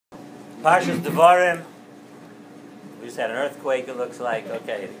Parshas Devarim. We just had an earthquake, it looks like.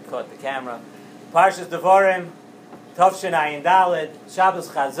 Okay, it caught the camera. Parshas Devarim, Tovshin Ayin Daled, Shabbos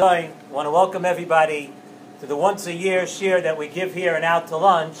Chazon. I want to welcome everybody to the once a year shiur that we give here and out to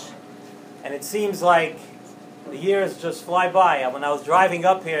lunch. And it seems like the years just fly by. When I was driving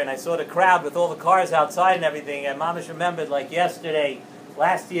up here and I saw the crowd with all the cars outside and everything, and Mamish remembered like yesterday,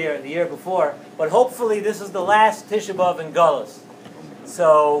 last year, and the year before. But hopefully this is the last Tisha B'Av in Gullus.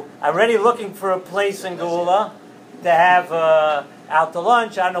 So I'm already looking for a place in Geula to have out to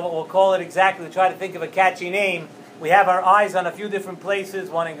lunch. I don't know what we'll call it exactly. We'll try to think of a catchy name. We have our eyes on a few different places,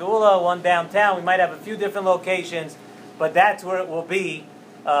 one in Geula, one downtown. We might have a few different locations, but that's where it will be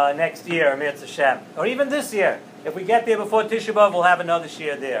next year, Amir Hashem. Or even this year. If we get there before Tisha B'Av, we'll have another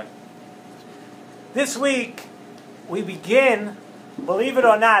shiur there. This week, we begin, believe it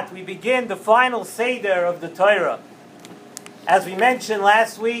or not, we begin the final Seder of the Torah. As we mentioned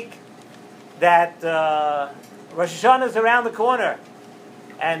last week, that Rosh Hashanah is around the corner.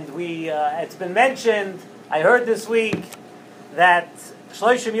 And it's been mentioned, I heard this week, that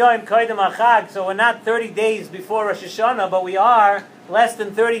Shloshim Yoim Koydem HaChag, so we're not 30 days before Rosh Hashanah, but we are less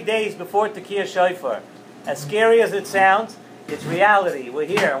than 30 days before Tekiah Shofar. As scary as it sounds, it's reality. We're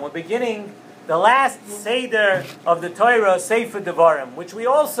here, and we're beginning the last Seder of the Torah, Sefer Devarim, which we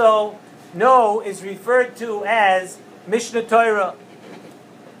also know is referred to as Mishnah Torah.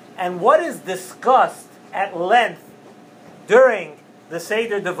 And what is discussed at length during the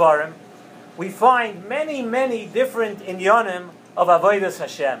Seder Devarim, we find many, many different inyanim of Avodas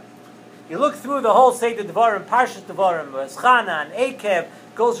Hashem. You look through the whole Seder Devarim, Parshas Devarim, Eschanan, Ekev,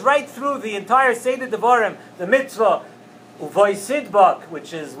 goes right through the entire Seder Devarim, the mitzvah, Uvoi Sidbak,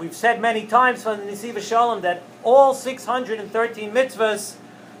 which is, we've said many times from the Nesivos Shalom, that all 613 mitzvahs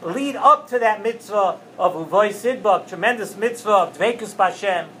lead up to that mitzvah of Uvoi Sidbak, tremendous mitzvah of Dveikus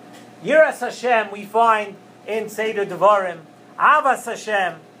B'Hashem. Yiras Hashem we find in Seder Devarim. Avas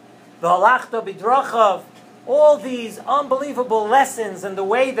Hashem, V'halachta B'drachav. All these unbelievable lessons and the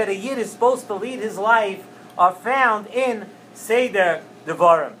way that a Yid is supposed to lead his life are found in Seder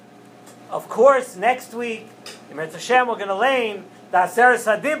Devarim. Of course, next week, in Hashem, we're going to learn the S.S.S.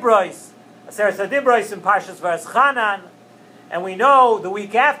 in Parshas V'Eschanan. And we know the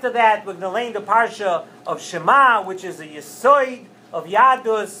week after that, we're going to learn the Parsha of Shema, which is a Yesoid of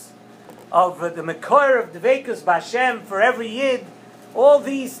Yadus, of the Mekor of Dveikus B'Hashem for every Yid. All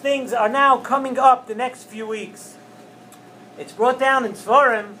these things are now coming up the next few weeks. It's brought down in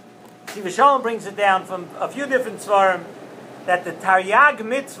Svarim. Nesivos Shalom brings it down from a few different Svarim, that the Taryag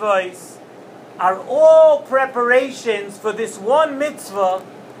mitzvahs are all preparations for this one mitzvah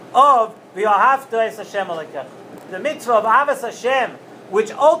of V'ahavta es Hashem Elokecha. The mitzvah of Avas Hashem,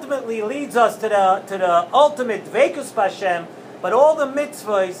 which ultimately leads us to the ultimate Dveikus B'Hashem, but all the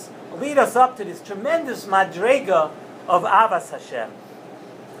mitzvahs lead us up to this tremendous madrega of Avas Hashem.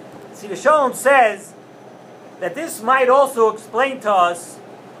 Nesivos Shalom says that this might also explain to us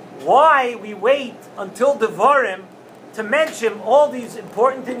why we wait until Devarim to mention all these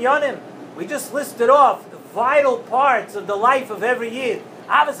important inyanim. We just listed off the vital parts of the life of every Yid.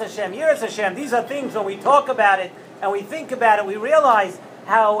 Avas Hashem, Yiras Hashem, these are things when we talk about it and we think about it, we realize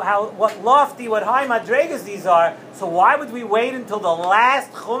what lofty, what high madregas these are. So why would we wait until the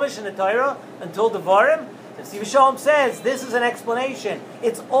last Chumash in the Torah, until Devarim? Nesivos Shalom says this is an explanation.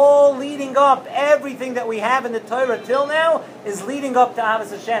 It's all leading up. Everything that we have in the Torah till now is leading up to Avas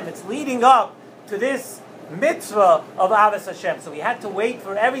Hashem. It's leading up to this mitzvah of Avas Hashem. So we had to wait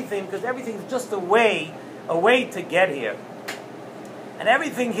for everything because everything's just a way to get here. And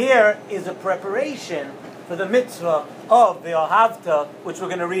everything here is a preparation for the mitzvah of the V'ahavta, which we're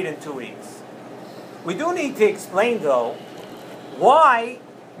going to read in 2 weeks. We do need to explain, though, why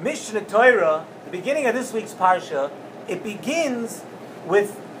Mishnah Torah, the beginning of this week's Parsha, it begins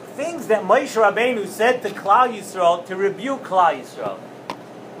with things that Moshe Rabbeinu said to Klal Yisrael to rebuke Klal Yisrael.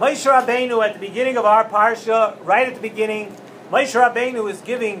 Moshe Rabbeinu, at the beginning of our Parsha, right at the beginning, Moshe Rabbeinu is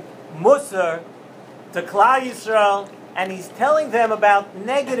giving Musar to Klal Yisrael, and he's telling them about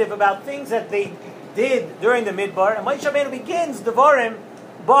things that they did during the Midbar. And Moshe Rabbeinu begins Devarim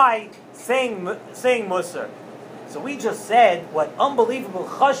by saying Musar. So we just said what unbelievable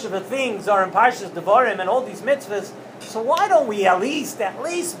chashuva things are in Parshas Devarim and all these mitzvahs. So why don't we at least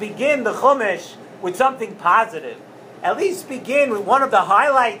begin the Chumash with something positive? At least begin with one of the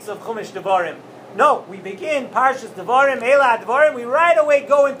highlights of Chumash Devarim. No, we begin Parshas Devarim, Eila Devarim, we right away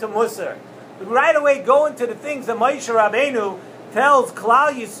go into Musar. We right away go into the things that Moshe Rabbeinu tells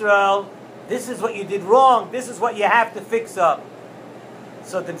Klal Yisrael, this is what you did wrong, this is what you have to fix up.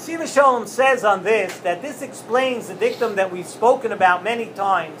 So the Nesivos Shalom says on this, that this explains the dictum that we've spoken about many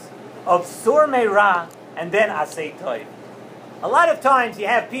times, of sur meira and then asay toiv. A lot of times you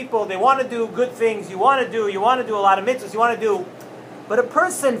have people, they want to do good things, you want to do a lot of mitzvahs, you want to do, but a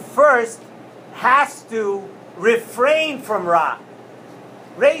person first has to refrain from ra.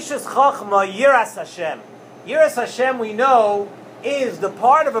 Reishus Chochma, Yiras Hashem. Yiras Hashem, we know, is the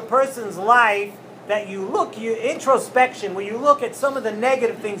part of a person's life that you look, your introspection, where you look at some of the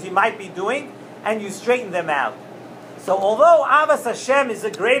negative things you might be doing, and you straighten them out. So although Avas Hashem is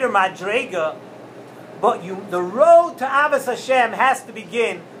a greater madrega, but the road to Avas Hashem has to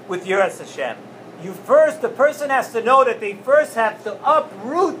begin with Yiras Hashem. The person has to know that they first have to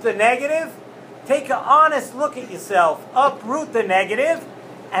uproot the negative, take an honest look at yourself, uproot the negative,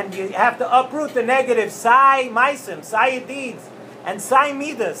 and you have to uproot the negative, sai maisim, sai your deeds, and sai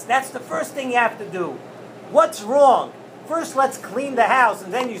midas. That's the first thing you have to do. What's wrong? First, let's clean the house,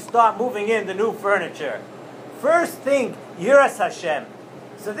 and then you start moving in the new furniture. First thing, Yiras Hashem.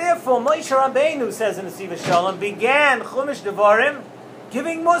 So therefore, Moshe Rabbeinu, says in Nesivos Shalom, began Chumash Devarim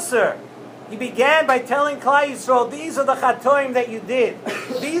giving Musar. He began by telling Klal Yisrael, these are the chatoim that you did.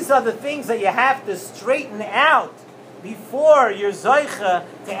 These are the things that you have to straighten out before you're zoicha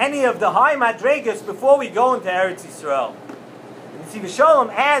to any of the high madregas before we go into Eretz Yisrael. And Nesivos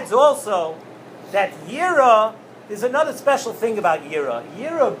Shalom adds also that Yira, there's another special thing about Yira.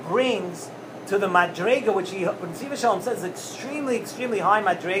 Yira brings to the madrega, which Nesivos Shalom says is extremely, extremely high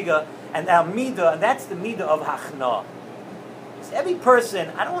madrega, and our midah, and that's the midah of hachna. Every person,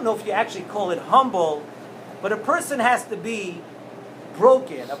 I don't know if you actually call it humble, but a person has to be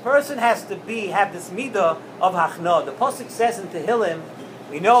broken. A person has to have this midah of hachna. The pasuk says in Tehillim,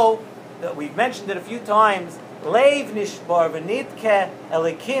 we know that we've mentioned it a few times, Leiv nishbar v'nitke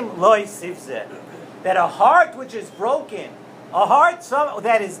elikim loy sivzeh. That a heart which is broken, a heart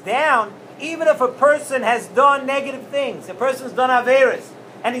that is down, even if a person has done negative things, a person's done averis,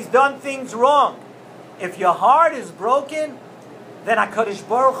 and he's done things wrong. If your heart is broken, then HaKadosh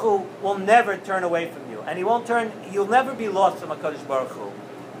Baruch Hu will never turn away from you. And you'll never be lost from HaKadosh Baruch Hu.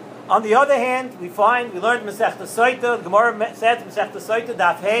 On the other hand, we learned Masechta Soita, the Gemara says Masechta Soita,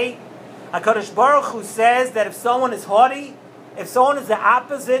 Daf Hey, HaKadosh Baruch Hu says that if someone is haughty, if someone is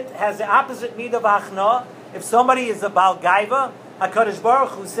has the opposite midah of Achna, if somebody is a Baal Gaiva, HaKadosh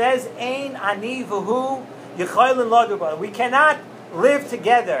Baruch Hu says, Ein ani v'hu yechoylin lo. We cannot live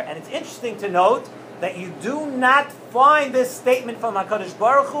together. And it's interesting to note that you do not find this statement from HaKadosh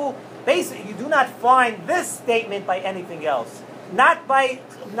Baruch Hu. Basically, you do not find this statement by anything else. Not by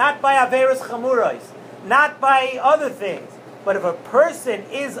Averos Chamurais, not by other things. But if a person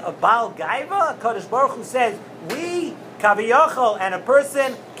is a Baal Gaiva, HaKadosh Baruch Hu says, we, Kaviyachol, and a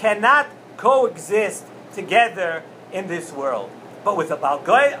person cannot coexist together in this world. But with a Baal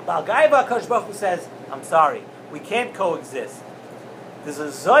Gaiva, HaKadosh Baruch Hu says, I'm sorry, we can't coexist. There's a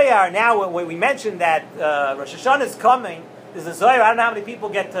Zoyar now, when we mentioned that Rosh Hashanah is coming, there's a Zoyar, I don't know how many people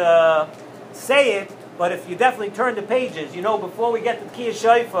get to say it, but if you definitely turn the pages, you know, before we get to Kiyah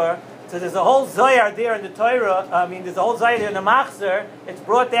Shofar, so there's a whole Zoyar there in the Torah, there's a whole Zoyar there in the Machzor, it's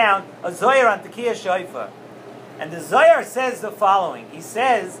brought down, a Zoyar on Kiyah Shofar. And the Zoyar says the following, he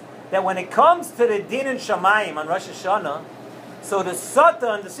says that when it comes to the Din and Shamayim on Rosh Hashanah, so the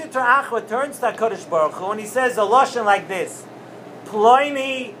Satan, the Sitra Achra, turns to HaKadosh Baruch Hu, and he says a Lashon like this,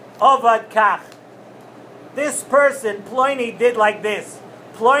 Ploini Ovad Kach. This person, Ploini, did like this.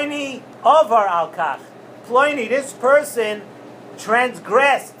 Ploini Ovar Al Kach. Ploini, this person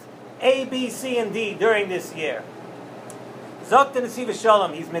transgressed A, B, C, and D during this year. Zok Nesivos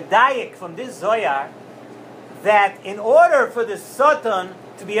Shalom, he's medayik from this Zoyar, that in order for the Satan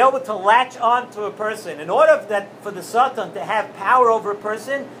to be able to latch on to a person, in order for the Satan to have power over a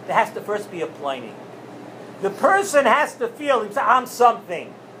person, there has to first be a Ploini. The person has to feel, I'm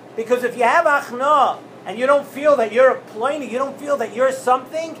something. Because if you have achna, and you don't feel that you're a Ploini, you don't feel that you're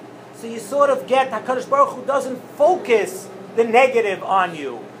something, so you sort of get, HaKadosh Baruch Hu doesn't focus the negative on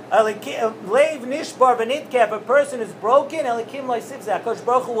you. Leiv nishbar v'nitke, if a person is broken, elikim lo'sivzeh, HaKadosh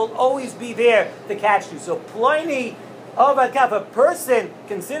Baruch Hu will always be there to catch you. So Ploini, if a person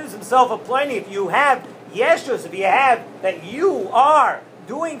considers himself a Ploini, if you have yeshus, if you have that you are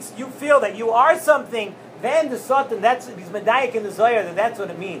doing, you feel that you are something, then the Satan, he's medayik in the Zohar, that's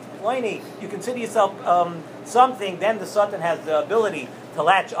what it means. Ploini, you consider yourself something, then the Satan has the ability to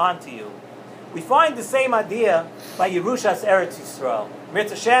latch onto you. We find the same idea by Yerushas Eretz Yisrael. Mirz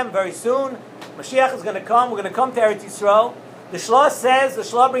Hashem, very soon, Mashiach is going to come, we're going to come to Eretz Yisrael. The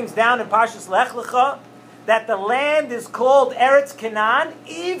Shlah brings down in Parshas Lech Lecha, that the land is called Eretz Canaan,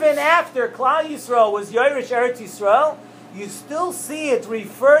 even after Klal Yisrael was Yoresh Eretz Yisrael, you still see it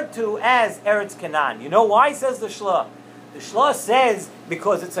referred to as Eretz Canaan. You know why, says the Shlah? The Shlosh says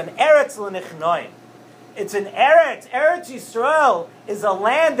because it's an Eretz l'nichnoim. It's an Eretz. Eretz Yisrael is a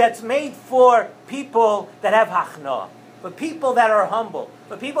land that's made for people that have hachna, for people that are humble,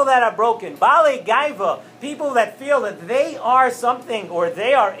 for people that are broken. Baalei gaiva, people that feel that they are something or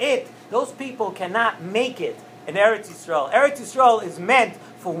they are it. Those people cannot make it in Eretz Yisrael. Eretz Yisrael is meant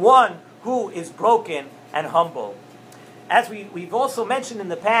for one who is broken and humble. As we've also mentioned in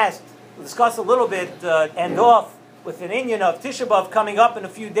the past, we'll discuss a little bit, end off with an inyan of Tisha B'Av coming up in a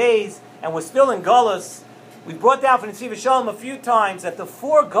few days, and we're still in Golus. We brought down from Nesivos Shalom a few times that the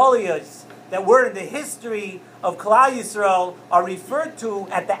 4 Goliyos that were in the history of Klal Yisrael are referred to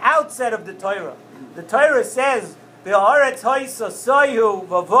at the outset of the Torah. The Torah says, "V'haaretz ha'yisasayu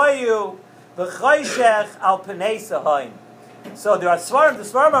v'avoyu v'chayshech al pnei sahayim." So there are svarim, the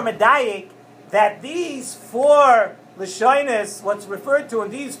svarim are medayik that these 4 Lashonos, what's referred to in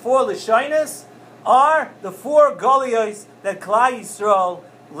these 4 Lashonos, are the 4 Goliyos that Klal Yisrael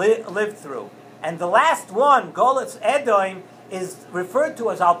lived through. And the last one, Golus Edom, is referred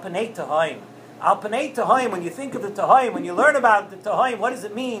to as Al Panei Tahaim. Al Panei Tahaim, when you think of the Tahaim, when you learn about the Tahaim, what does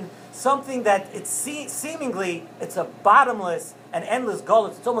it mean? Something that it's seemingly, it's a bottomless and endless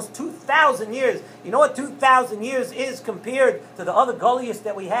Golus. It's almost 2,000 years. You know what 2,000 years is compared to the other Goliyos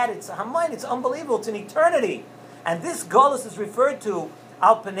that we had? It's a Haman, it's unbelievable, it's an eternity. And this Golus is referred to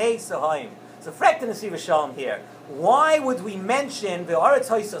Al Panei Tahaim. So, Frek Nesivos Shalom here. Why would we mention V'aretz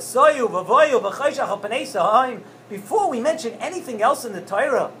ha'yisasayu v'avoyu v'chayshech al pnei sahayim before we mention anything else in the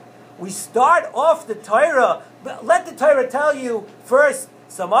Torah? We start off the Torah. Let the Torah tell you first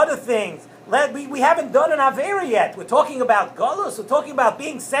some other things. We haven't done an Avera yet. We're talking about Golus. We're talking about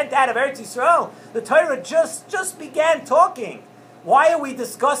being sent out of Eretz Yisrael. The Torah just began talking. Why are we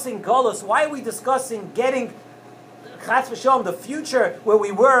discussing Golus? Why are we discussing getting Chas v'Shalom, the future where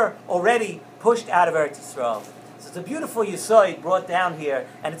we were already pushed out of Eretz Yisrael? So it's a beautiful Yesod brought down here,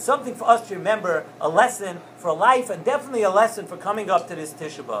 and it's something for us to remember, a lesson for life, and definitely a lesson for coming up to this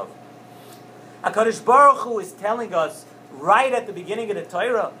Tisha B'Av. HaKadosh Baruch Hu is telling us right at the beginning of the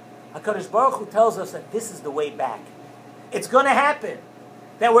Torah, HaKadosh Baruch Hu tells us that this is the way back. It's going to happen,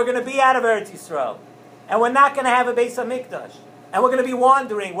 that we're going to be out of Eretz Yisrael, and we're not going to have a Beis HaMikdash, and we're going to be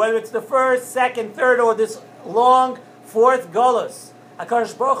wandering, whether it's the first, second, third, or this long 4th Golus.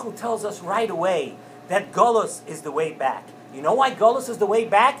 HaKadosh Baruch Hu tells us right away that Golus is the way back. You know why Golus is the way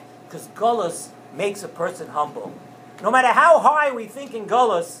back? Because Golus makes a person humble. No matter how high we think in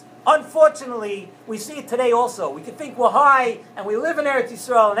Golus, unfortunately, we see it today also. We can think we're high, and we live in Eretz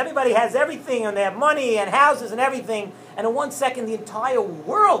Yisrael, and everybody has everything, and they have money, and houses, and everything, and in 1 second, the entire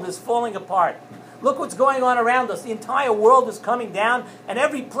world is falling apart. Look what's going on around us. The entire world is coming down, and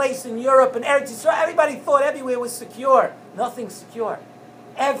every place in Europe and Eretz Yisrael, everybody thought everywhere was secure. Nothing's secure.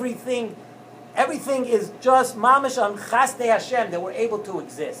 Everything is just mamash on Chasdei Hashem that we're able to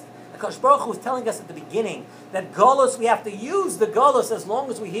exist. HaKadosh Baruch Hu was telling us at the beginning that Golus, we have to use the Golus as long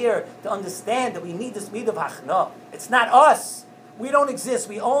as we're here to understand that we need this meat of Hachna. It's not us. We don't exist.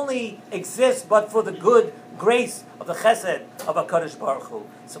 We only exist but for the good grace of the chesed of HaKadosh Baruch Hu.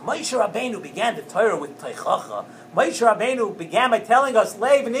 So Moshe Rabbeinu began the Torah with Teichacha. Moshe Rabbeinu began by telling us,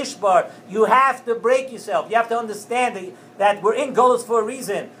 Leiv Nishbar, you have to break yourself. You have to understand that we're in Golus for a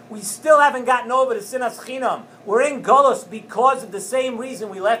reason. We still haven't gotten over the Sinas Chinam. We're in Golus because of the same reason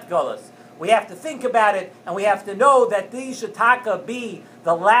we left Golus. We have to think about it, and we have to know that these should be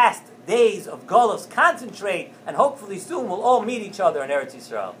the last days of Golus. Concentrate, and hopefully soon we'll all meet each other in Eretz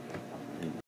Yisrael.